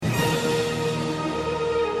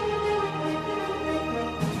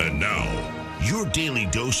And now, your daily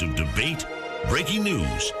dose of debate, breaking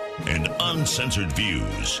news, and uncensored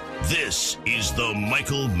views. This is the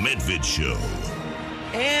Michael Medved Show.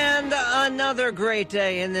 And another great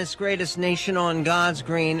day in this greatest nation on God's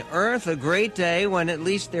green earth. A great day when at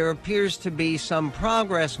least there appears to be some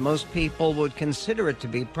progress. Most people would consider it to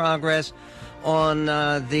be progress on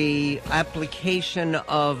the application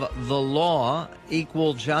of the law,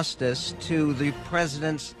 equal justice, to the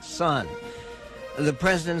president's son. The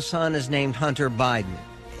president's son is named Hunter Biden.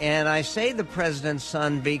 And I say the president's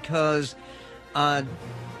son because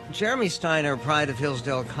Jeremy Steiner, Pride of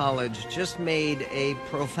Hillsdale College, just made a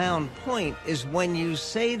profound point, is when you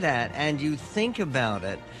say that and you think about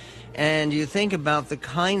it, and you think about the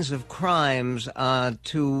kinds of crimes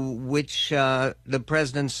to which the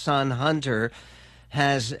president's son, Hunter,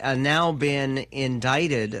 has now been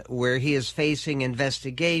indicted, where he is facing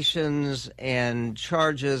investigations and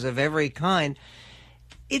charges of every kind,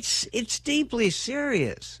 it's deeply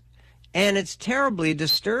serious, and it's terribly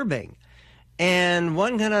disturbing. And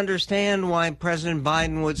one can understand why President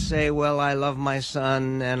Biden would say, well, I love my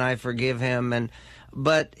son and I forgive him.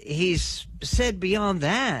 But he's said beyond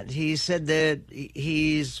that. He said that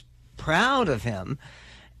he's proud of him.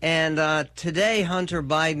 And today, Hunter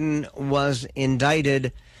Biden was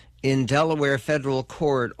indicted in Delaware federal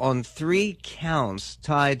court on 3 counts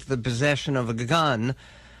tied to the possession of a gun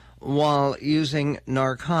while using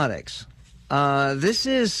narcotics. This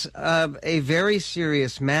is a very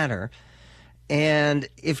serious matter. And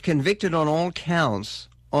if convicted on all counts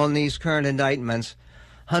on these current indictments,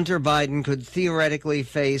 Hunter Biden could theoretically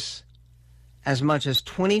face as much as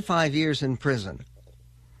 25 years in prison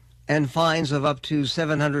and fines of up to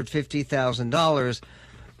 $750,000,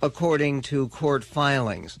 according to court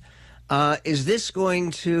filings. Is this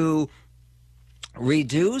going to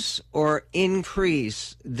reduce or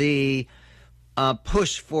increase the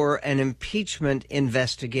push for an impeachment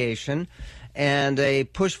investigation and a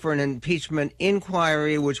push for an impeachment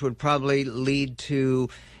inquiry, which would probably lead to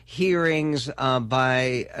hearings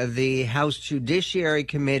by the House Judiciary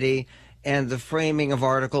Committee and the framing of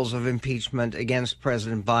articles of impeachment against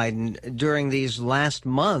President Biden during these last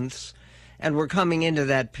months? And we're coming into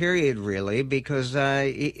that period, really, because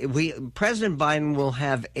President Biden will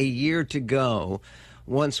have a year to go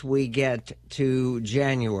once we get to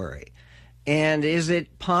January. And is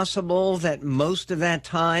it possible that most of that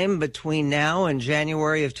time between now and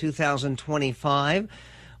January of 2025,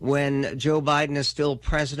 when Joe Biden is still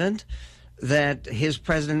president, that his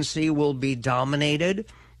presidency will be dominated,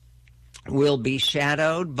 will be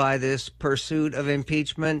shadowed by this pursuit of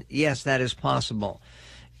impeachment? Yes, that is possible.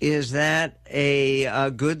 Is that a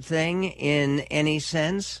good thing in any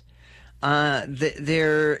sense?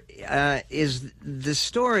 There is the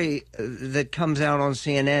story that comes out on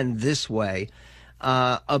CNN this way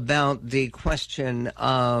about the question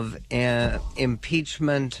of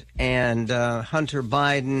impeachment and Hunter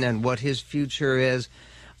Biden and what his future is.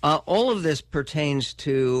 All of this pertains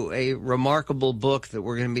to a remarkable book that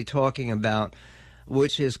we're going to be talking about,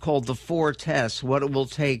 which is called The Four Tests: What It Will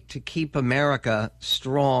Take to Keep America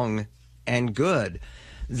Strong and Good.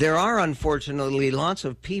 There are, unfortunately, lots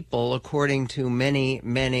of people, according to many,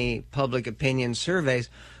 many public opinion surveys,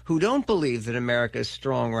 who don't believe that America is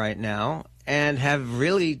strong right now and have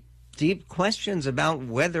really deep questions about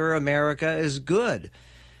whether America is good.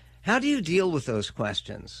 How do you deal with those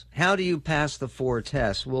questions? How do you pass the 4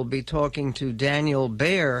 tests? We'll be talking to Daniel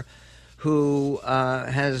Baer, who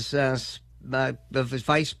is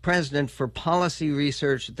Vice President for Policy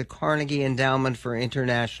Research at the Carnegie Endowment for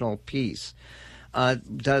International Peace.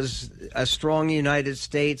 Does a strong United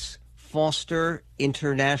States foster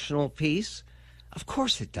international peace? Of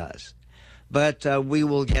course it does. But we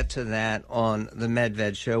will get to that on the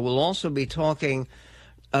Medved Show. We'll also be talking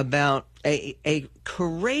about a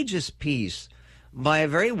courageous piece by a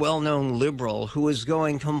very well-known liberal who is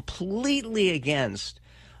going completely against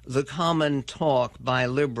the common talk by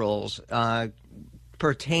liberals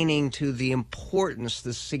pertaining to the importance,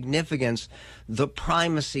 the significance, the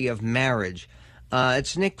primacy of marriage.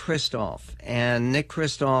 It's Nick Kristof, and Nick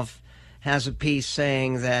Kristof has a piece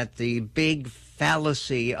saying that the big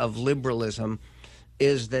fallacy of liberalism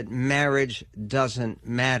is that marriage doesn't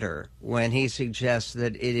matter, when he suggests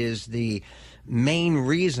that it is the main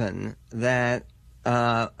reason that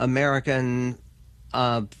American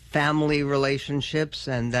family relationships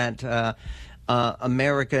and that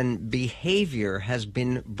American behavior has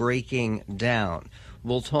been breaking down.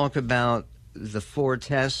 We'll talk about the 4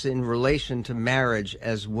 tests in relation to marriage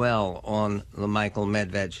as well on the Michael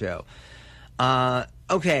Medved Show.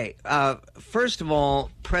 First of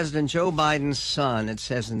all, President Joe Biden's son, it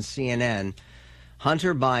says in CNN,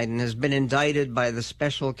 Hunter Biden has been indicted by the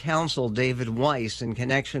special counsel David Weiss in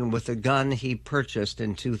connection with a gun he purchased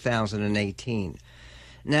in 2018.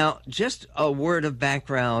 Now, just a word of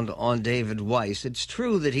background on David Weiss. It's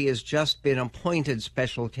true that he has just been appointed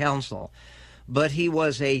special counsel, but he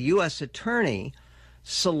was a U.S. attorney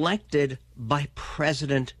selected by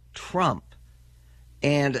President Trump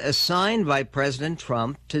and assigned by President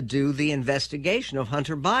Trump to do the investigation of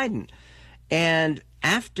Hunter Biden. And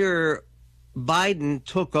after Biden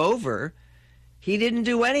took over, he didn't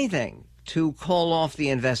do anything to call off the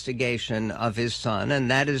investigation of his son,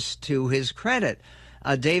 and that is to his credit.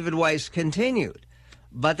 David Weiss continued,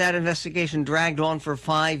 but that investigation dragged on for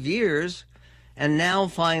 5 years, and now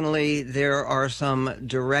finally there are some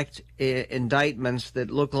direct indictments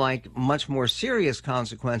that look like much more serious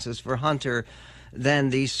consequences for Hunter than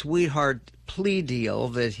the sweetheart plea deal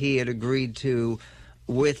that he had agreed to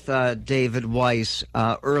with David Weiss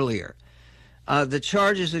earlier. The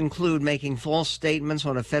charges include making false statements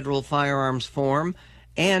on a federal firearms form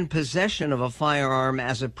and possession of a firearm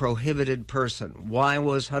as a prohibited person. Why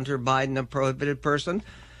was Hunter Biden a prohibited person?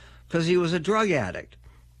 Because he was a drug addict.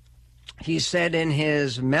 He said in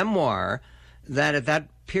his memoir that at that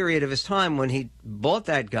period of his time when he bought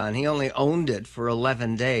that gun, he only owned it for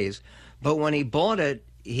 11 days. But when he bought it,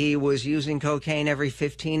 he was using cocaine every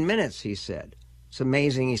 15 minutes, he said. It's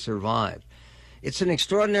amazing he survived. It's an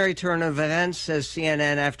extraordinary turn of events, says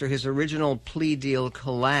CNN, after his original plea deal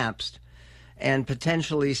collapsed and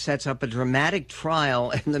potentially sets up a dramatic trial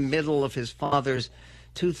in the middle of his father's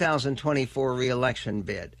 2024 reelection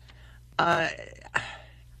bid. I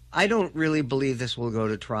don't really believe this will go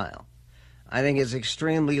to trial. I think it's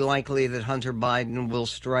extremely likely that Hunter Biden will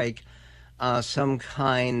strike some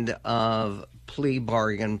kind of plea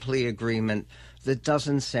bargain, plea agreement that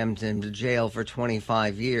doesn't send him to jail for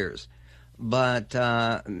 25 years, but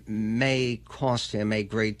may cost him a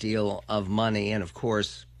great deal of money and, of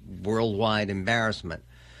course, worldwide embarrassment.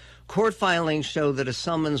 Court filings show that a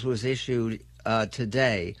summons was issued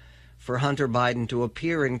today for Hunter Biden to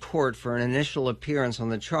appear in court for an initial appearance on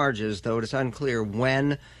the charges, though it is unclear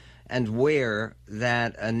when and where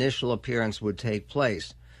that initial appearance would take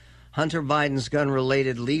place. Hunter Biden's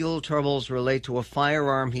gun-related legal troubles relate to a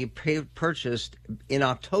firearm he purchased in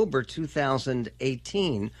October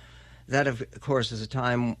 2018. That, of course, is a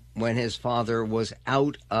time when his father was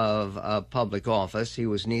out of public office. He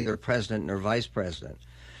was neither president nor vice president.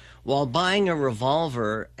 While buying a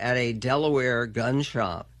revolver at a Delaware gun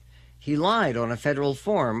shop, he lied on a federal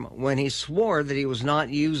form when he swore that he was not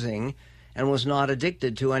using and was not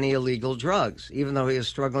addicted to any illegal drugs, even though he was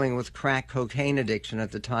struggling with crack cocaine addiction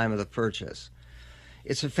at the time of the purchase.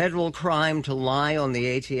 It's a federal crime to lie on the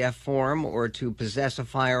ATF form or to possess a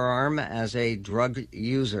firearm as a drug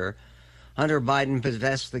user. Hunter Biden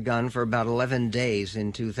possessed the gun for about 11 days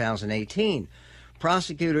in 2018.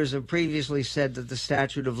 Prosecutors have previously said that the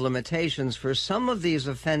statute of limitations for some of these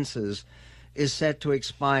offenses is set to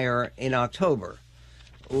expire in October,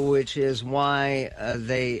 which is why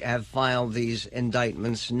they have filed these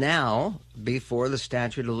indictments now before the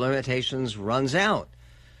statute of limitations runs out.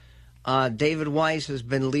 David Weiss has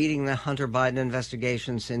been leading the Hunter Biden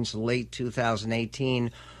investigation since late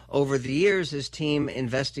 2018. Over the years, his team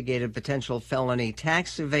investigated potential felony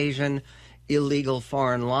tax evasion, illegal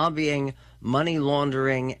foreign lobbying, money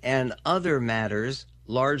laundering, and other matters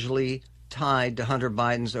largely tied to Hunter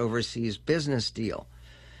Biden's overseas business deal.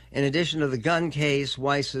 In addition to the gun case,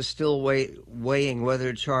 Weiss is still weighing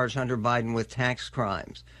whether to charge Hunter Biden with tax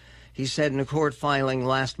crimes. He said in a court filing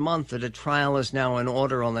last month that a trial is now in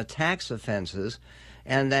order on the tax offenses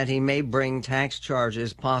and that he may bring tax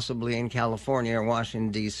charges possibly in California or Washington,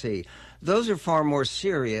 D.C. Those are far more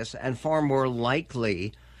serious and far more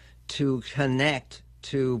likely to connect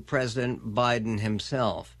to President Biden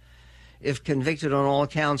himself. If convicted on all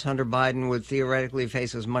counts, Hunter Biden would theoretically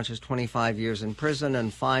face as much as 25 years in prison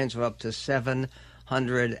and fines of up to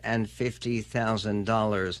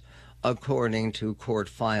 $750,000, according to court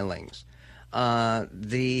filings.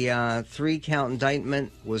 The three-count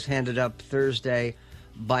indictment was handed up Thursday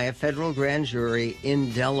by a federal grand jury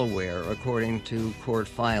in Delaware, according to court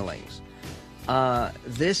filings.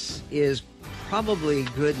 This is probably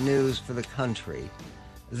good news for the country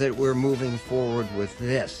that we're moving forward with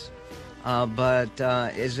this. But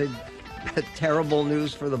is it terrible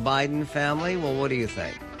news for the Biden family? Well, what do you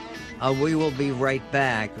think? We will be right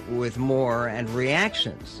back with more and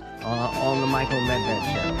reactions on the Michael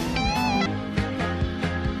Medved Show.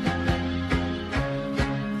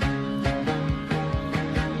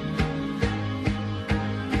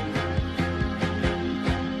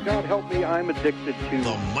 God help me, I'm addicted to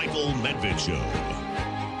The Michael Medved Show.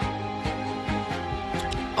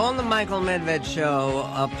 On the Michael Medved Show,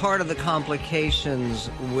 part of the complications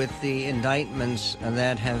with the indictments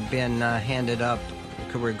that have been handed up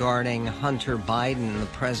regarding Hunter Biden, the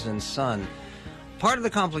president's son, part of the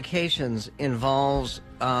complications involves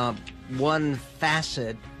one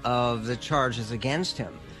facet of the charges against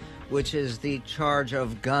him, which is the charge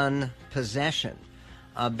of gun possession,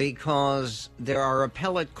 because there are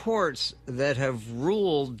appellate courts that have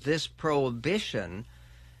ruled this prohibition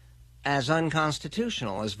as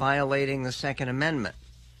unconstitutional, as violating the Second Amendment.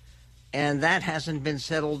 And that hasn't been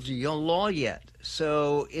settled law yet.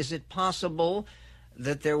 So is it possible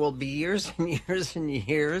that there will be years and years and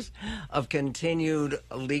years of continued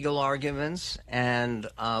legal arguments and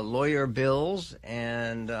lawyer bills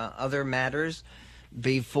and other matters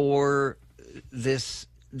before this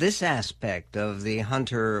aspect of the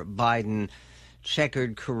Hunter Biden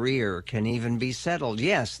checkered career can even be settled?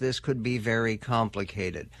 Yes, this could be very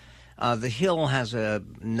complicated. The Hill has a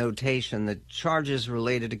notation that charges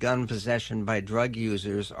related to gun possession by drug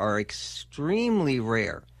users are extremely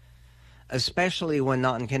rare, especially when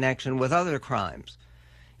not in connection with other crimes.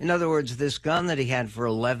 In other words, this gun that he had for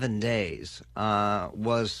 11 days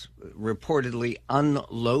was reportedly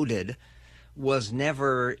unloaded, was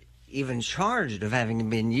never even charged of having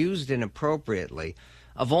been used inappropriately.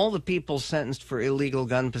 Of all the people sentenced for illegal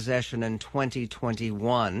gun possession in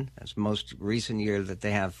 2021, that's the most recent year that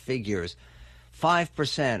they have figures,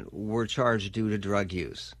 5% were charged due to drug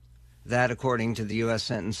use. That according to the U.S.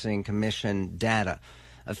 Sentencing Commission data.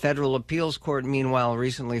 A federal appeals court, meanwhile,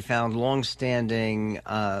 recently found longstanding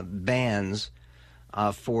bans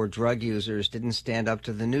for drug users didn't stand up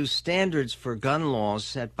to the new standards for gun laws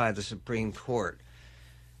set by the Supreme Court.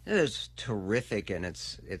 It's terrific, and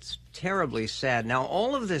it's terribly sad. Now,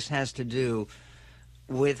 all of this has to do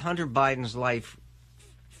with Hunter Biden's life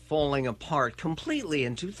falling apart completely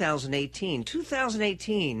in 2018.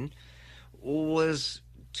 2018 was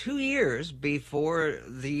 2 years before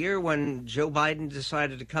the year when Joe Biden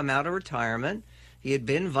decided to come out of retirement. He had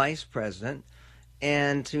been vice president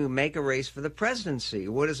and to make a race for the presidency.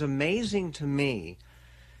 What is amazing to me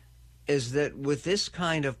is that with this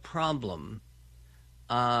kind of problem,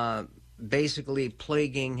 basically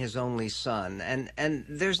plaguing his only son. And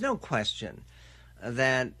there's no question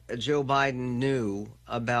that Joe Biden knew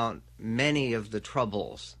about many of the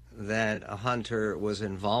troubles that Hunter was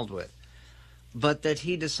involved with, but that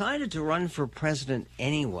he decided to run for president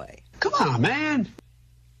anyway. Come on, man.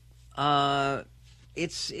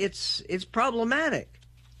 It's problematic.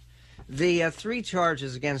 The three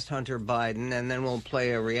charges against Hunter Biden, and then we'll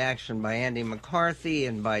play a reaction by Andy McCarthy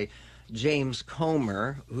and by James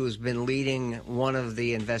Comer, who's been leading one of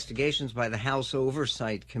the investigations by the House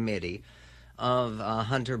Oversight Committee of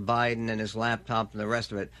Hunter Biden and his laptop and the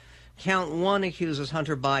rest of it. Count one accuses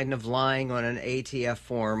Hunter Biden of lying on an ATF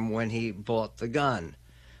form when he bought the gun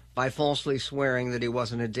by falsely swearing that he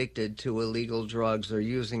wasn't addicted to illegal drugs or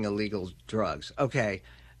using illegal drugs. Okay,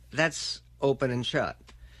 that's open and shut.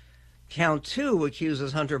 Count two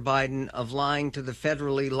accuses Hunter Biden of lying to the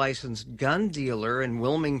federally licensed gun dealer in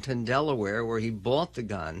Wilmington, Delaware, where he bought the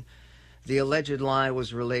gun. The alleged lie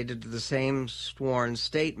was related to the same sworn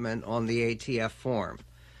statement on the ATF form.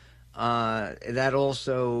 That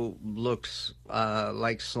also looks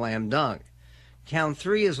like slam dunk. Count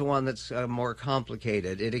three is the one that's more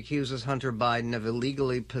complicated. It accuses Hunter Biden of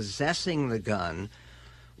illegally possessing the gun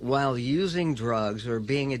while using drugs or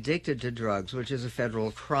being addicted to drugs, which is a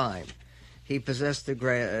federal crime. He possessed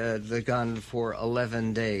the gun for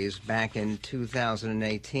 11 days back in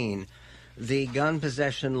 2018. The gun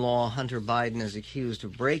possession law Hunter Biden is accused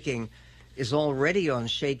of breaking is already on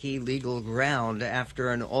shaky legal ground after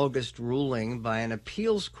an August ruling by an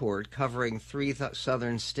appeals court covering three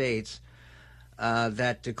southern states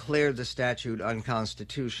that declared the statute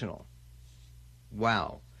unconstitutional.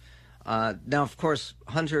 Wow. Now, of course,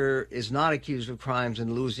 Hunter is not accused of crimes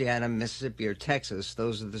in Louisiana, Mississippi, or Texas.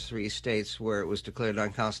 Those are the three states where it was declared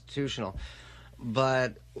unconstitutional.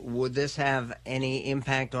 But would this have any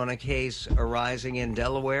impact on a case arising in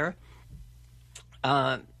Delaware?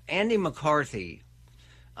 Andy McCarthy,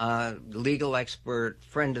 legal expert,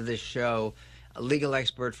 friend of this show, a legal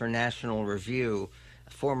expert for National Review,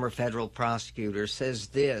 former federal prosecutor, says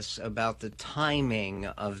this about the timing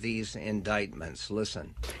of these indictments.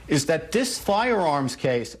 Listen. Is that this firearms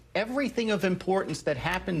case, everything of importance that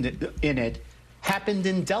happened in it happened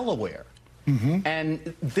in Delaware. Mm-hmm.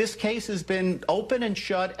 And this case has been open and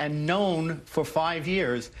shut and known for 5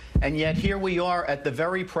 years. And yet here we are at the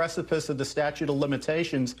very precipice of the statute of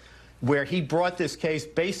limitations, where he brought this case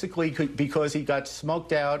basically because he got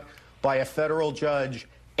smoked out by a federal judge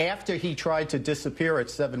after he tried to disappear it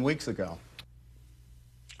 7 weeks ago.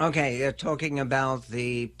 Okay, talking about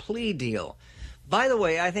the plea deal. By the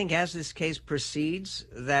way, I think as this case proceeds,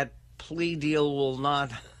 that plea deal will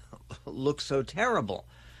not look so terrible,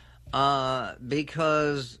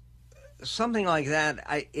 because something like that,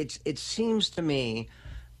 it seems to me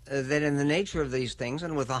that in the nature of these things,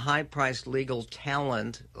 and with a high-priced legal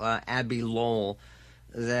talent, Abbe Lowell,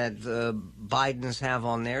 that the Bidens have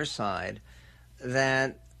on their side,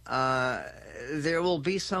 that there will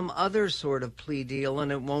be some other sort of plea deal,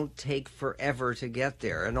 and it won't take forever to get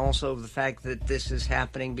there. And also the fact that this is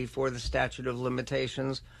happening before the statute of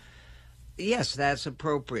limitations, yes, that's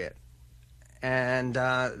appropriate. And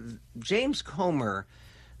James Comer,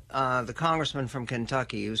 the congressman from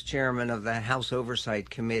Kentucky, who's chairman of the House Oversight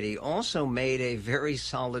Committee, also made a very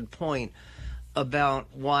solid point about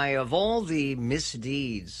why, of all the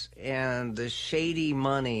misdeeds and the shady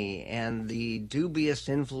money and the dubious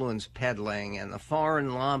influence peddling and the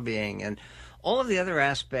foreign lobbying and all of the other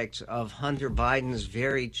aspects of Hunter Biden's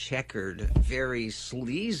very checkered, very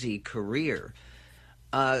sleazy career,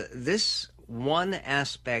 this one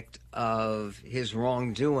aspect of his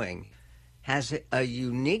wrongdoing has a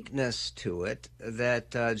uniqueness to it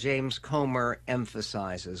that James Comer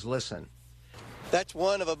emphasizes. Listen. That's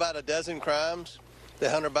one of about a dozen crimes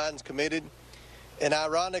that Hunter Biden's committed. And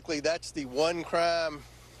ironically, that's the one crime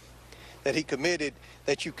that he committed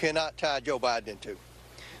that you cannot tie Joe Biden into.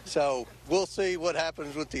 So we'll see what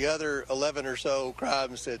happens with the other 11 or so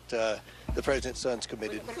crimes that the president's son's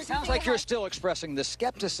committed. It sounds like you're still expressing the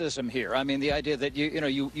skepticism here. I mean, the idea that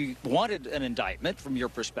you wanted an indictment from your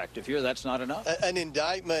perspective here. That's not enough. An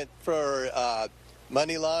indictment for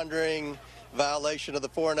money laundering, violation of the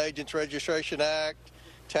Foreign Agents Registration Act,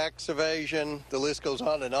 tax evasion, the list goes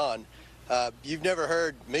on and on. You've never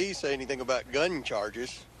heard me say anything about gun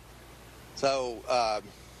charges. So,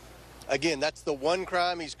 again, that's the one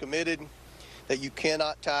crime he's committed that you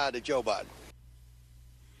cannot tie to Joe Biden.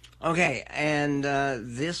 Okay, and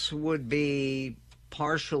this would be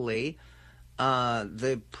partially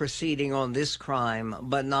the proceeding on this crime,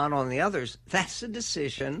 but not on the others. That's a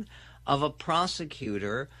decision of a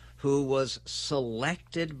prosecutor who was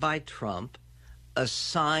selected by Trump,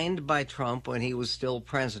 assigned by Trump when he was still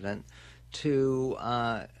president, to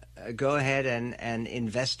go ahead and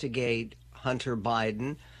investigate Hunter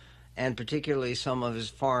Biden, and particularly some of his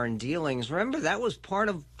foreign dealings. Remember, that was part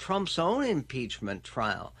of Trump's own impeachment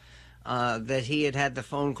trial, that he had the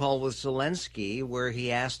phone call with Zelensky where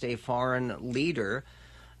he asked a foreign leader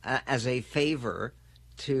as a favor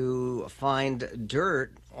to find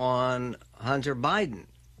dirt on Hunter Biden,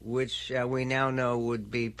 which we now know would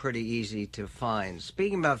be pretty easy to find.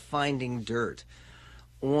 Speaking about finding dirt,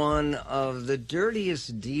 one of the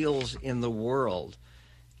dirtiest deals in the world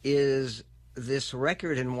is this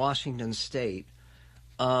record in Washington State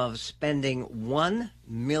of spending $1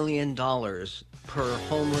 million per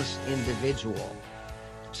homeless individual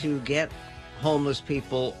to get homeless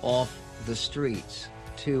people off the streets,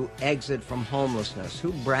 to exit from homelessness.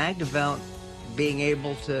 Who bragged about being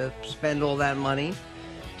able to spend all that money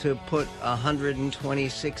to put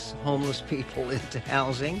 126 homeless people into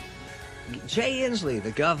housing? Jay Inslee,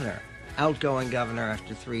 the governor, outgoing governor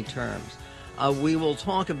after 3 terms. We will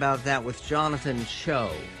talk about that with Jonathan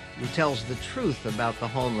Cho, who tells the truth about the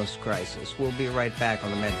homeless crisis. We'll be right back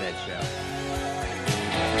on the Medved Show.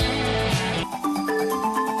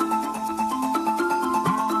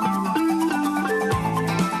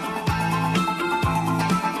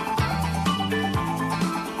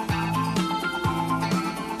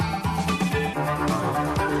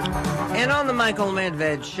 And on the Michael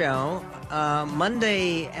Medved Show,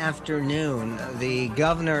 Monday afternoon, the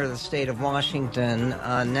governor of the state of Washington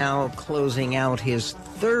now closing out his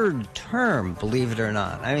 3rd term, believe it or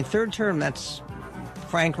not. I mean, 3rd term, that's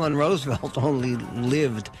Franklin Roosevelt only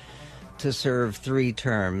lived to serve 3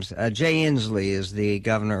 terms. Jay Inslee is the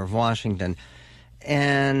governor of Washington.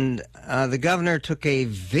 And the governor took a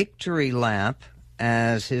victory lap,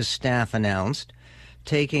 as his staff announced,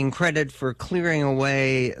 taking credit for clearing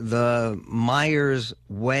away the Myers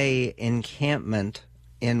Way encampment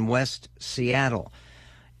in West Seattle.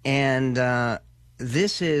 And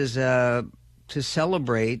this is to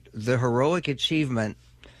celebrate the heroic achievement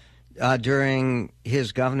during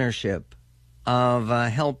his governorship of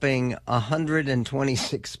helping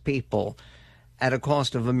 126 people at a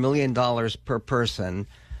cost of $1 million per person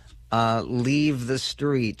leave the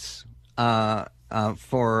streets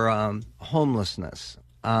for homelessness.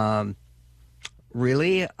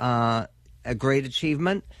 Really a great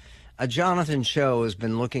achievement. Jonathan Cho has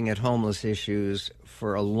been looking at homeless issues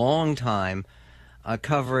for a long time,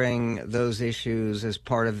 covering those issues as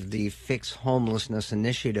part of the Fix Homelessness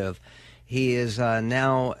initiative. He is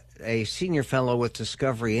now a senior fellow with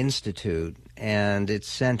Discovery Institute and its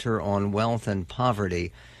Center on Wealth and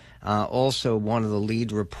Poverty. Also one of the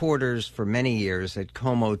lead reporters for many years at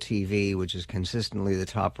Como TV, which is consistently the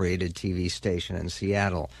top-rated TV station in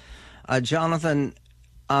Seattle. Jonathan,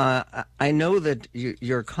 I know that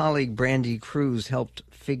your colleague Brandy Cruz helped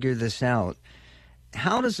figure this out.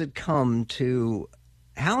 How is it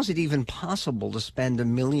even possible to spend $1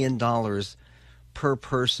 million per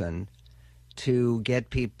person to get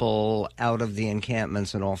people out of the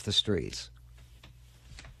encampments and off the streets?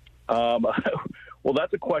 Well,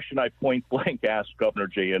 that's a question I point blank asked Governor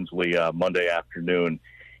Jay Inslee Monday afternoon.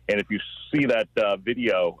 And if you see that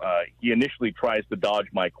video, he initially tries to dodge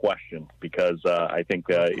my question because I think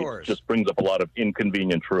it just brings up a lot of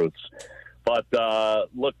inconvenient truths. But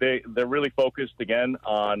look, they're really focused again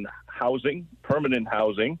on housing, permanent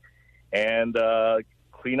housing, and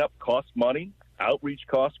cleanup costs money, outreach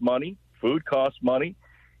costs money, food costs money.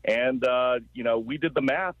 And, we did the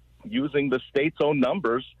math using the state's own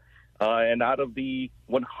numbers. And out of the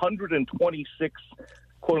 126,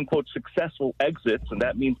 quote-unquote, successful exits, and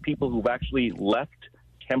that means people who've actually left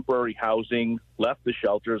temporary housing, left the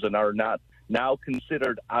shelters, and are not now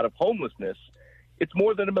considered out of homelessness, it's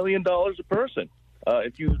more than $1 million a person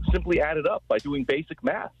if you simply add it up by doing basic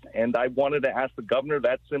math. And I wanted to ask the governor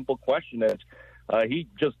that simple question, and he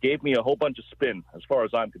just gave me a whole bunch of spin as far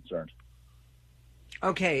as I'm concerned.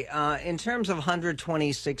 Okay, in terms of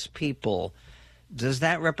 126 people, does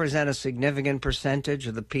that represent a significant percentage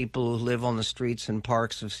of the people who live on the streets and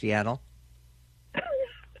parks of Seattle?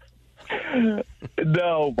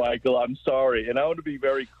 No, Michael, I'm sorry. And I want to be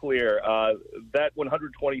very clear. That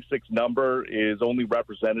 126 number is only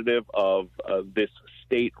representative of this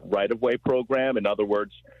state right-of-way program. In other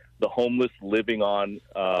words, the homeless living on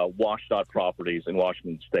WSDOT properties in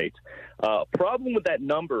Washington State. Problem with that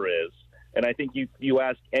number is, and I think you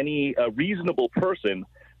ask any reasonable person,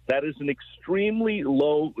 that is an extremely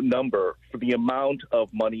low number for the amount of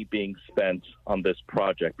money being spent on this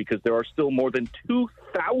project, because there are still more than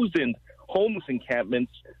 2,000 homeless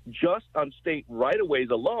encampments just on state right-of-ways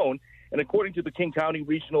alone. And according to the King County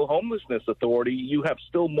Regional Homelessness Authority, you have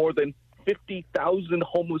still more than 50,000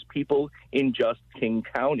 homeless people in just King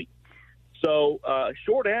County. So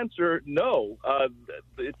short answer, no.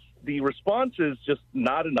 The response is just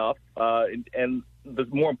not enough. And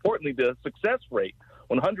more importantly, the success rate.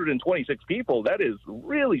 126 people, that is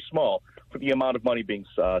really small for the amount of money being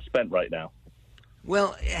spent right now.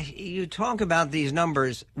 Well, you talk about these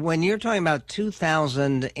numbers. When you're talking about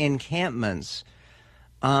 2,000 encampments,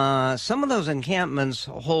 some of those encampments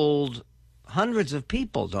hold hundreds of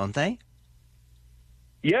people, don't they?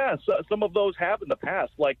 Yeah, so some of those have in the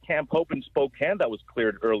past, like Camp Hope in Spokane that was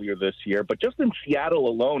cleared earlier this year. But just in Seattle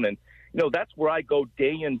alone, and that's where I go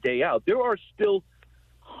day in, day out, there are still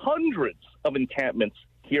hundreds of encampments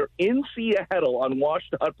here in Seattle on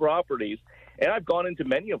WSDOT properties, and I've gone into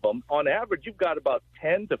many of them. On average, you've got about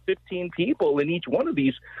 10 to 15 people in each one of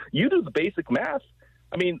these. You do the basic math.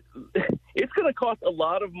 I mean, it's going to cost a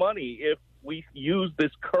lot of money if we use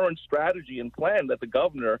this current strategy and plan that the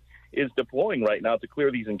governor is deploying right now to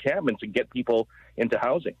clear these encampments and get people into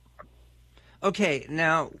housing. Okay,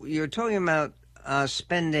 now you're talking about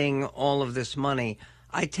spending all of this money.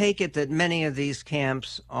 I take it that many of these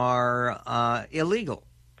camps are illegal,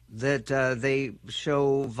 that they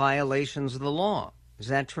show violations of the law. Is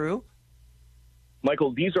that true?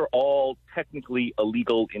 Michael, these are all technically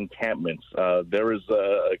illegal encampments. There is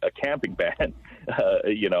a camping ban,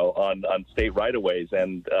 on state right-of-ways,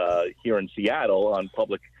 and here in Seattle on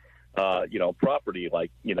public, property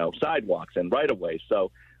like, sidewalks and right-of-ways.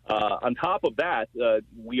 So on top of that,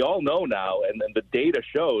 we all know now, and the data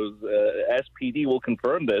shows, SPD will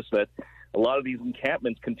confirm this, that a lot of these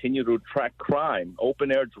encampments continue to attract crime,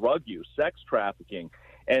 open-air drug use, sex trafficking,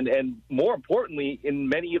 and more importantly, in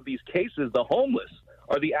many of these cases, the homeless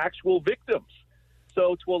are the actual victims.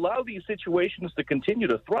 So to allow these situations to continue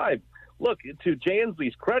to thrive, look, to Jay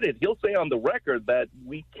Inslee's credit, he'll say on the record that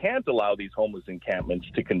we can't allow these homeless encampments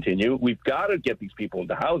to continue. We've got to get these people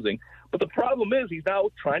into housing. But the problem is he's now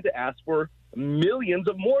trying to ask for millions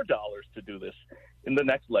of more dollars to do this in the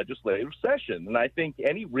next legislative session. And I think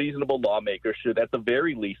any reasonable lawmaker should at the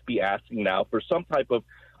very least be asking now for some type of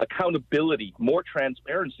accountability, more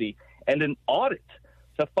transparency, and an audit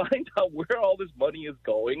to find out where all this money is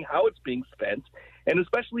going, how it's being spent, and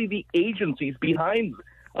especially the agencies behind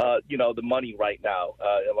the money right now.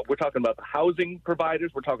 We're talking about the housing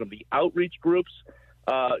providers. We're talking about the outreach groups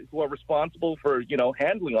who are responsible for,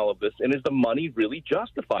 handling all of this. And is the money really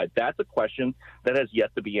justified? That's a question that has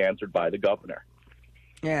yet to be answered by the governor.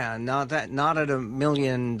 Yeah, not at $1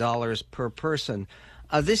 million per person.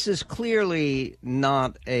 This is clearly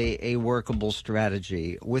not a workable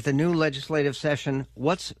strategy. With a new legislative session,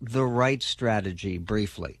 what's the right strategy,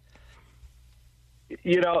 briefly?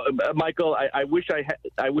 You know, Michael, I wish I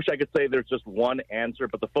could say there's just one answer,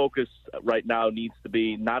 but the focus right now needs to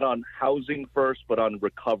be not on housing first, but on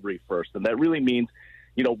recovery first. And that really means,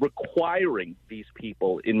 you know, requiring these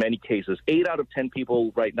people in many cases. 8 out of 10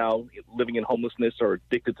 people right now living in homelessness are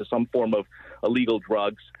addicted to some form of illegal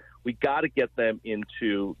drugs. We got to get them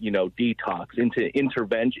into, you know, detox, into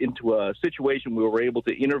intervention, into a situation where we're able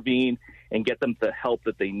to intervene and get them the help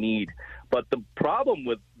that they need. But the problem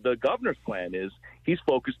with the governor's plan is he's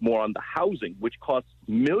focused more on the housing, which costs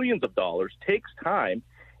millions of dollars, takes time,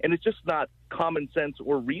 and it's just not common sense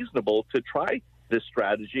or reasonable to try this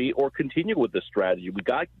strategy or continue with this strategy. We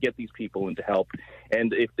got to get these people into help.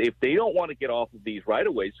 And if they don't want to get off of these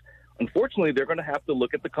right-of-ways, unfortunately, they're going to have to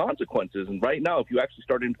look at the consequences. And right now, if you actually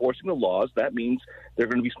start enforcing the laws, that means they're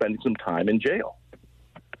going to be spending some time in jail.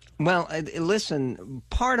 Well, listen,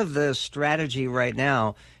 part of the strategy right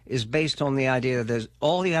now is based on the idea that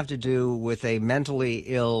all you have to do with a mentally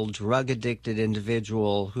ill, drug-addicted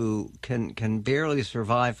individual who can barely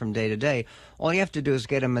survive from day to day, all you have to do is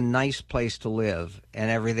get him a nice place to live,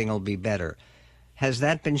 and everything will be better. Has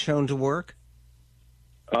that been shown to work?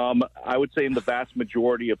 I would say in the vast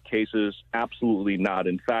majority of cases, absolutely not.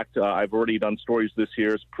 In fact, I've already done stories this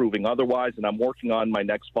year proving otherwise, and I'm working on my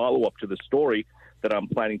next follow-up to the story that I'm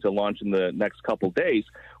planning to launch in the next couple days,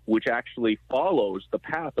 which actually follows the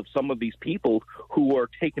path of some of these people who are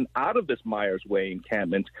taken out of this Myers Way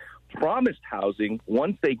encampment, promised housing.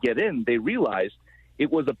 Once they get in, they realize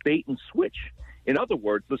it was a bait and switch. In other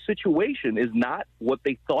words, the situation is not what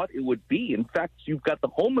they thought it would be. In fact, you've got the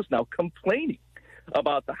homeless now complaining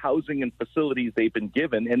about the housing and facilities they've been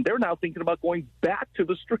given, and they're now thinking about going back to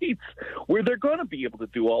the streets where they're going to be able to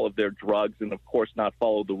do all of their drugs and, of course, not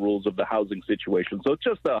follow the rules of the housing situation. So it's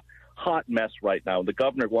just a hot mess right now. The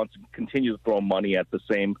governor wants to continue to throw money at the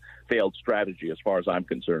same failed strategy as far as I'm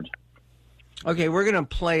concerned. Okay, we're going to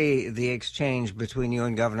play the exchange between you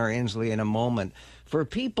and Governor Inslee in a moment. For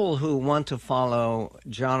people who want to follow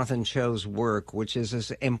Jonathan Cho's work, which is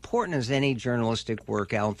as important as any journalistic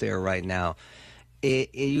work out there right now,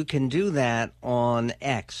 you can do that on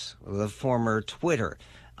X, the former Twitter.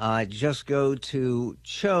 Just go to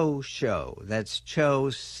Cho Show. That's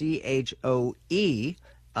Cho, C-H-O-E,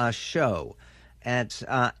 show.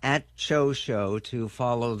 At Cho Show to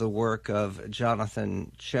follow the work of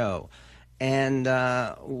Jonathan Cho. And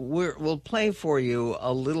we'll play for you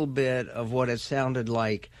a little bit of what it sounded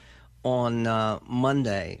like on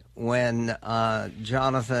Monday when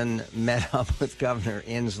Jonathan met up with Governor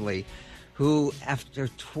Inslee, who, after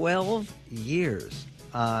 12 years,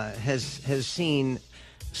 has seen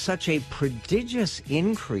such a prodigious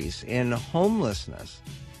increase in homelessness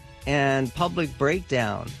and public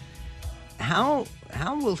breakdown. How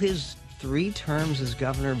will his 3 terms as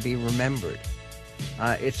governor be remembered?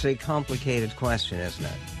 It's a complicated question, isn't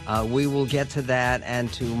it? We will get to that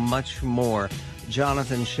and to much more.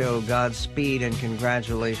 Jonathan Cho, Godspeed and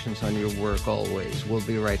congratulations on your work always. We'll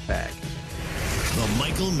be right back. The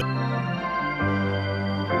Michael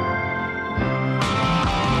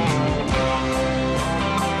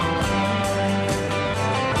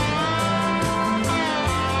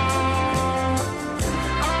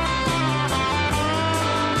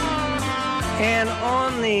And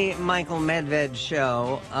on the Michael Medved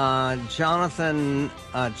show, Jonathan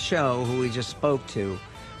Cho, who we just spoke to,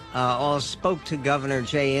 spoke to Governor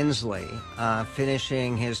Jay Inslee,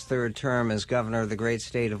 finishing his 3rd term as governor of the great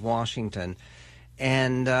state of Washington.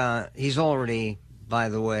 And he's already, by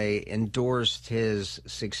the way, endorsed his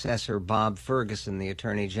successor, Bob Ferguson, the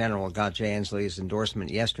Attorney General, got Jay Inslee's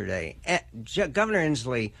endorsement yesterday. Governor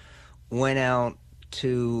Inslee went out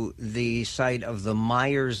to the site of the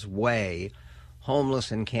Myers Way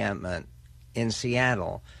homeless encampment in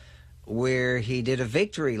Seattle, where he did a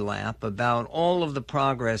victory lap about all of the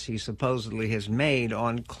progress he supposedly has made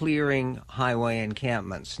on clearing highway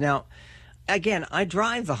encampments. Now, again, I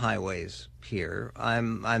drive the highways here.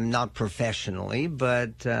 I'm not professionally,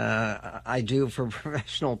 but I do for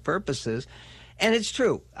professional purposes. And it's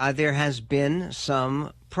true. There has been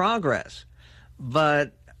some progress.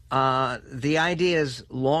 But the idea is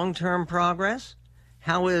long-term progress.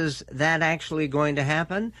 How is that actually going to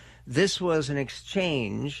happen? This was an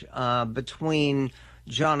exchange between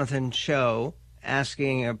Jonathan Cho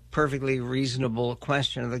asking a perfectly reasonable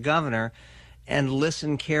question of the governor, and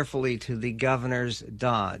listen carefully to the governor's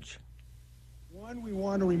dodge. 1, we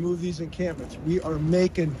want to remove these encampments. We are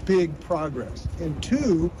making big progress. And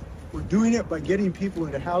 2, We're doing it by getting people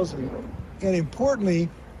into housing and, importantly,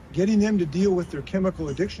 getting them to deal with their chemical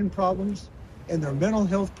addiction problems and their mental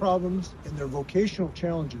health problems and their vocational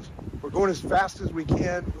challenges. We're going as fast as we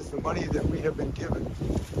can with the money that we have been given.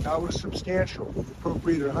 Now, it was substantial. We've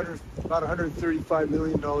appropriated about $135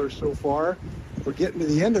 million so far. We're getting to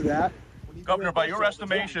the end of that. Governor, by your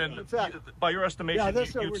estimation, you'd spend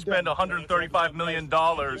 $135 million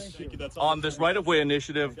on this right-of-way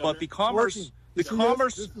initiative, but the Commerce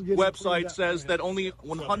website says that only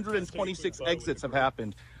 126 exits have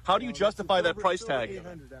happened. How do you justify that price tag?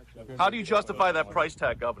 How do you justify that price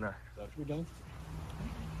tag, Governor? We're done.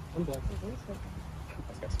 I'm done.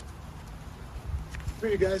 Come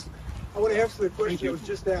here, guys. I want to answer the question that was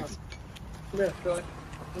just asked. Come here, Phil.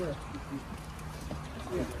 Come here.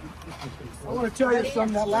 Yeah. I want to tell you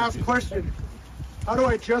something, that last question. How do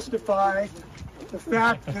I justify the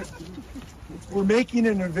fact that we're making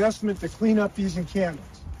an investment to clean up these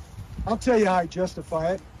encampments? I'll tell you how I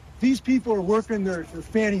justify it. These people are working their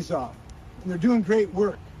fannies off, and they're doing great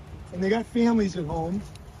work, and they got families at home,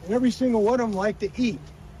 and every single one of them like to eat,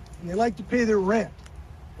 and they like to pay their rent,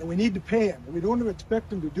 and we need to pay them, and we don't expect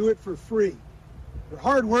them to do it for free. They're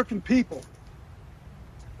hard-working people,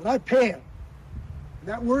 but I pay them. And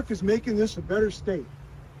that work is making this a better state.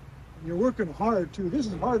 And you're working hard, too. This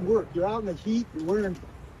is hard work. You're out in the heat, you're wearing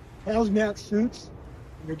hazmat suits,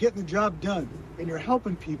 and you're getting the job done, and you're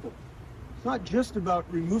helping people. It's not just about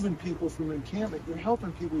removing people from encampment. You're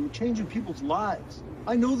helping people. You're changing people's lives.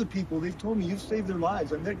 I know the people. They've told me you've saved their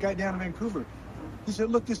lives. I met a guy down in Vancouver. He said,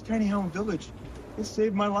 look, this tiny home village, it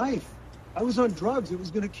saved my life. I was on drugs. It was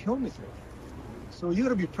going to kill me. So you got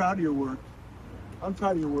to be proud of your work. I'm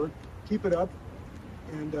proud of your work. Keep it up.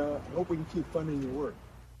 And I hope we can keep funding your work.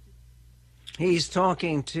 He's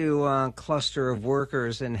talking to a cluster of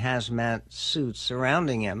workers in hazmat suits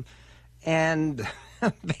surrounding him and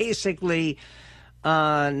basically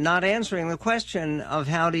not answering the question of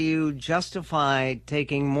how do you justify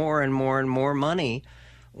taking more and more and more money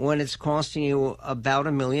when it's costing you about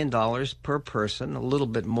 $1 million per person, a little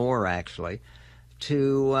bit more actually,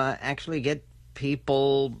 to actually get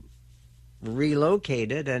people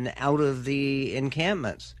relocated and out of the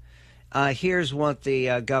encampments. Here's what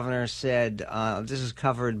the governor said. This is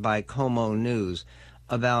covered by Como News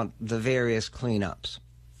about the various cleanups.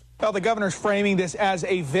 Well, the governor's framing this as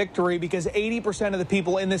a victory because 80% of the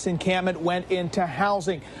people in this encampment went into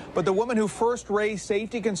housing. But the woman who first raised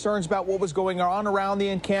safety concerns about what was going on around the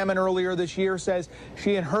encampment earlier this year says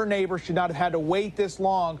she and her neighbors should not have had to wait this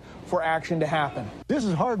long for action to happen. This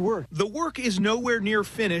is hard work. The work is nowhere near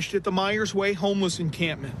finished at the Myers Way homeless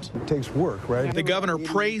encampment. It takes work, right? The governor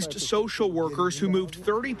praised social workers who moved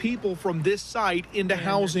 30 people from this site into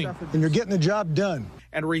housing. And you're getting the job done.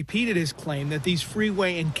 And repeated his claim that these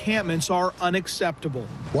freeway encampments are unacceptable.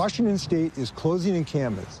 Washington State is closing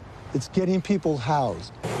encampments. It's getting people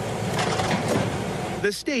housed.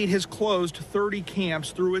 The state has closed 30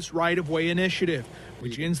 camps through its right-of-way initiative,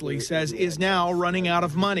 which Inslee says is now running out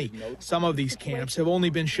of money. Some of these camps have only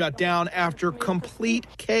been shut down after complete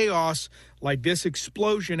chaos, like this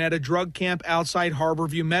explosion at a drug camp outside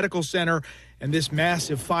Harborview Medical Center and this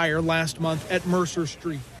massive fire last month at Mercer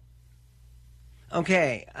Street.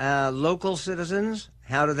 Okay, local citizens,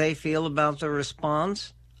 how do they feel about the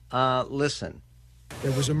response? Listen.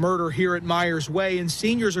 There was a murder here at Myers Way, and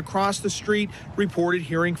seniors across the street reported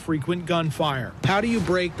hearing frequent gunfire. How do you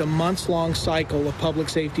break the months-long cycle of public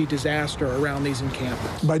safety disaster around these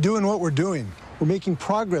encampments? By doing what we're doing. We're making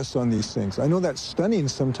progress on these things. I know that's stunning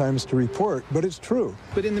sometimes to report, but it's true.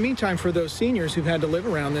 But in the meantime, for those seniors who've had to live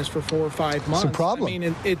around this for 4 or 5 months, it's a problem. I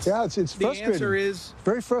mean, it's frustrating. The answer is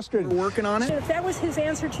very frustrating. We're working on it. If that was his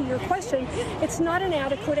answer to your question, it's not an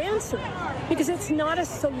adequate answer because it's not a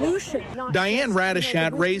solution. Diane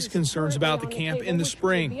Radishat raised concerns about the camp in the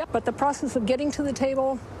spring. But the process of getting to the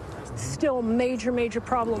table, still major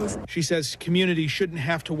problems. She says communities shouldn't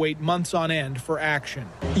have to wait months on end for action.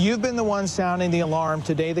 You've been the one sounding the alarm.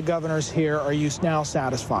 Today the governor's here. Are you now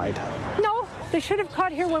satisfied? No, they should have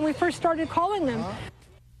caught here when we first started calling them.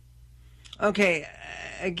 Okay,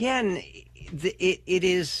 again, it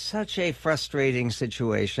is such a frustrating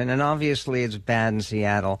situation, and obviously it's bad in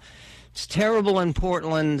Seattle. It's terrible in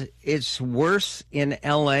Portland. It's worse in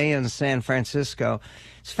L.A. and San Francisco.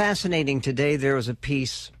 It's fascinating. Today there was a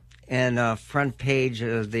piece and front page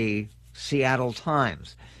of the Seattle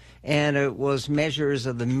Times, and it was measures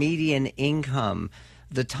of the median income,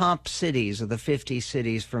 the top cities of the 50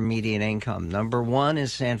 cities for median income. Number 1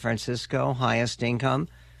 is San Francisco, highest income.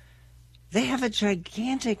 They have a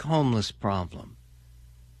gigantic homeless problem,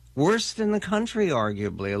 worse than the country,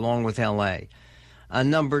 arguably, along with L.A.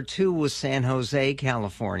 Number 2 was San Jose,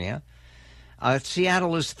 California.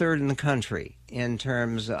 Seattle is third in the country in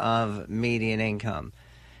terms of median income.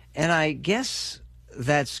 And I guess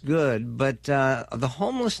that's good, but the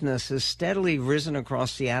homelessness has steadily risen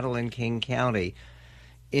across Seattle and King County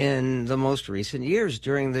in the most recent years.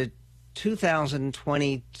 During the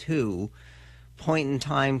 2022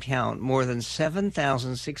 point-in-time count, more than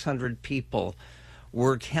 7,600 people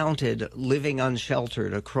were counted living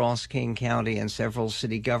unsheltered across King County, and several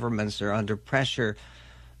city governments are under pressure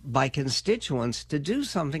by constituents to do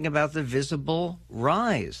something about the visible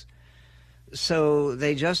rise. So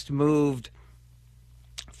they just moved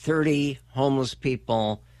 30 homeless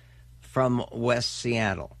people from West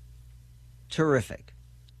Seattle. Terrific.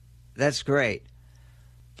 That's great.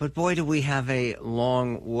 But boy, do we have a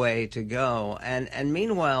long way to go. And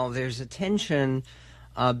meanwhile, there's attention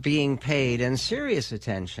being paid, and serious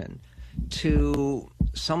attention, to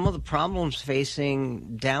some of the problems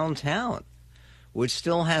facing downtown, which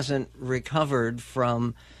still hasn't recovered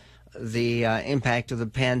from the impact of the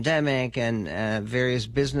pandemic and various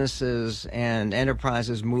businesses and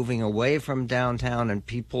enterprises moving away from downtown and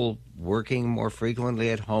people working more frequently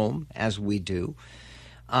at home, as we do.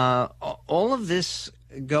 All of this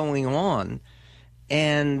going on,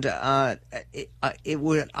 and it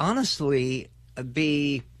would honestly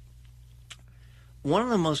be one of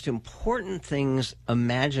the most important things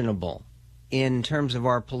imaginable in terms of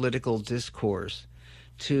our political discourse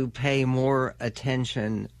to pay more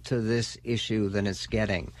attention to this issue than it's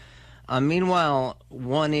getting. Meanwhile,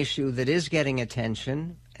 one issue that is getting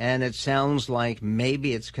attention, and it sounds like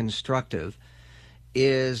maybe it's constructive,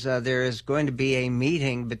 is there is going to be a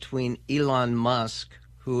meeting between Elon Musk,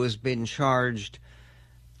 who has been charged,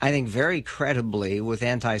 I think very credibly, with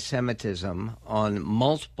anti-Semitism on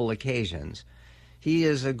multiple occasions. He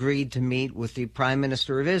has agreed to meet with the Prime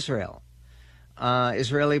Minister of Israel.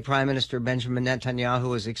 Israeli Prime Minister Benjamin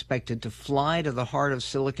Netanyahu is expected to fly to the heart of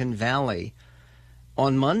Silicon Valley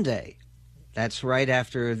on Monday. That's right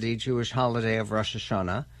after the Jewish holiday of Rosh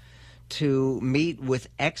Hashanah, to meet with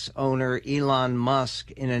ex-owner Elon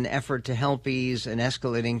Musk in an effort to help ease an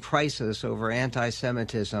escalating crisis over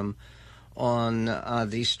anti-Semitism on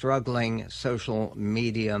the struggling social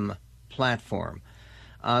media platform.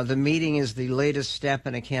 The meeting is the latest step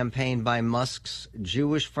in a campaign by Musk's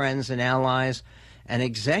Jewish friends and allies and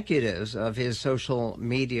executives of his social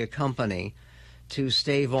media company to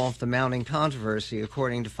stave off the mounting controversy,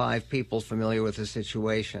 according to 5 people familiar with the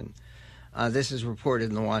situation. This is reported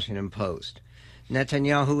in the Washington Post.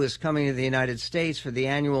 Netanyahu is coming to the United States for the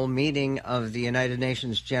annual meeting of the United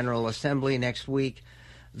Nations General Assembly next week.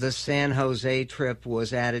 The San Jose trip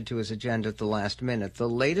was added to his agenda at the last minute. The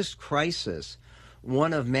latest crisis,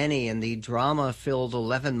 one of many in the drama-filled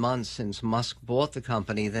 11 months since Musk bought the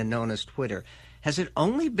company then known as Twitter. Has it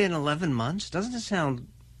only been 11 months? Doesn't it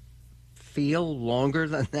feel longer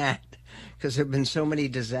than that? Because there have been so many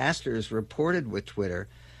disasters reported with Twitter.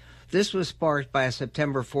 This was sparked by a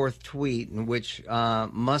September 4th tweet in which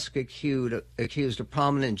Musk accused a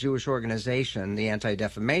prominent Jewish organization, the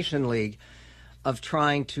Anti-Defamation League, of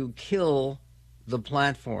trying to kill the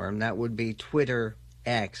platform, that would be Twitter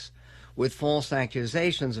X, with false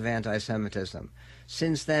accusations of anti-Semitism.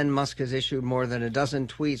 Since then, Musk has issued more than a dozen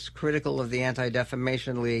tweets critical of the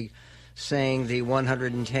Anti-Defamation League, saying the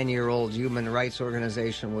 110-year-old human rights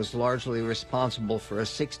organization was largely responsible for a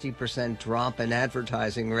 60% drop in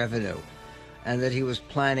advertising revenue, and that he was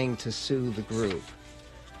planning to sue the group.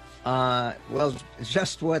 Well,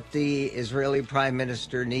 just what the Israeli prime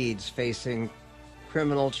minister needs, facing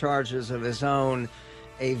criminal charges of his own,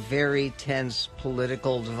 a very tense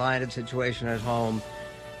political divided situation at home.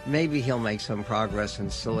 Maybe he'll make some progress in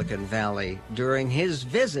Silicon Valley during his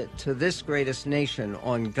visit to this greatest nation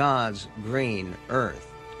on God's green earth.